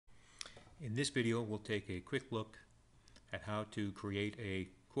In this video, we'll take a quick look at how to create a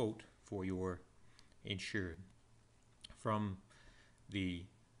quote for your insured. From the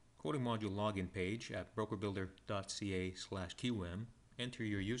quoting module login page at brokerbuilder.ca/QM, enter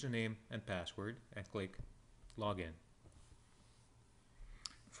your username and password and click Login.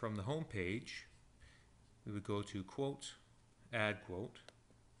 From the home page, we would go to Quote, Add Quote,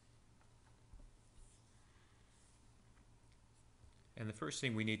 and the first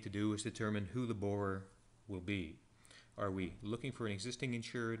thing we need to do is determine who the borrower will be. Are we looking for an existing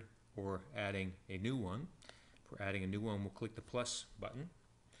insured or adding a new one? For adding a new one, we'll click the plus button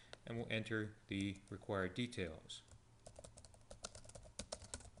and we'll enter the required details.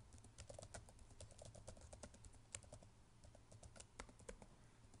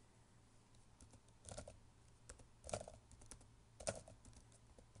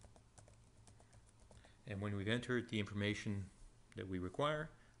 And when we've entered the information that we require,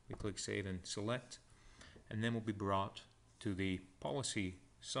 we click Save and Select, and then we'll be brought to the policy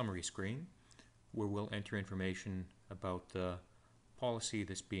summary screen where we'll enter information about the policy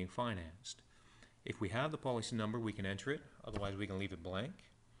that's being financed. If we have the policy number, we can enter it, otherwise we can leave it blank.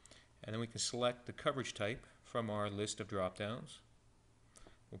 And then we can select the coverage type from our list of drop-downs.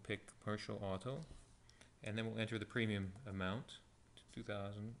 We'll pick Commercial Auto, and then we'll enter the premium amount to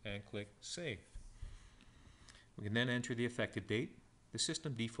 $2,000 and click Save. We can then enter the effective date. The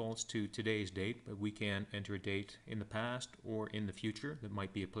system defaults to today's date, but we can enter a date in the past or in the future that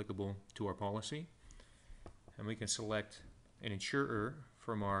might be applicable to our policy. And we can select an insurer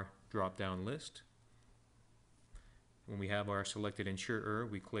from our drop-down list. When we have our selected insurer,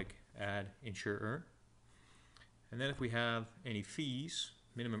 we click Add Insurer. And then if we have any fees,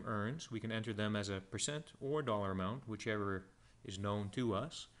 minimum earns, we can enter them as a percent or dollar amount, whichever is known to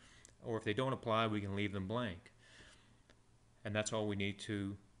us. Or if they don't apply, we can leave them blank. And that's all we need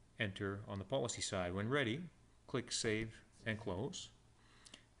to enter on the policy side. When ready, click Save and Close.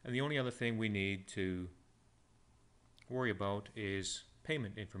 And the only other thing we need to worry about is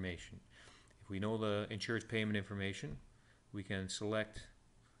payment information. If we know the insured's payment information, we can select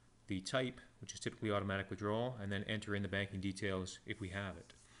the type, which is typically automatic withdrawal, and then enter in the banking details if we have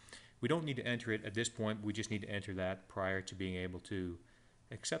it. We don't need to enter it at this point, we just need to enter that prior to being able to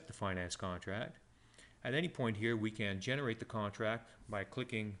accept the finance contract. At any point here, we can generate the contract by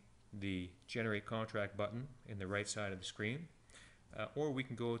clicking the Generate Contract button in the right side of the screen, or we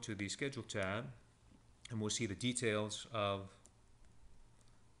can go to the Schedule tab and we'll see the details of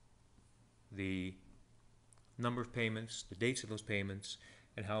the number of payments, the dates of those payments,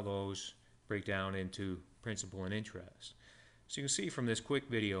 and how those break down into principal and interest. So you can see from this quick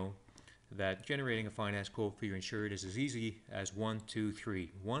video that generating a finance quote for your insured is as easy as 1, 2,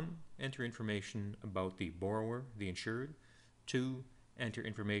 3. 1, enter information about the borrower, the insured. 2, enter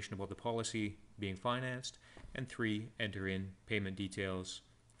information about the policy being financed. And 3, enter in payment details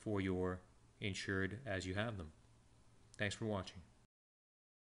for your insured as you have them. Thanks for watching.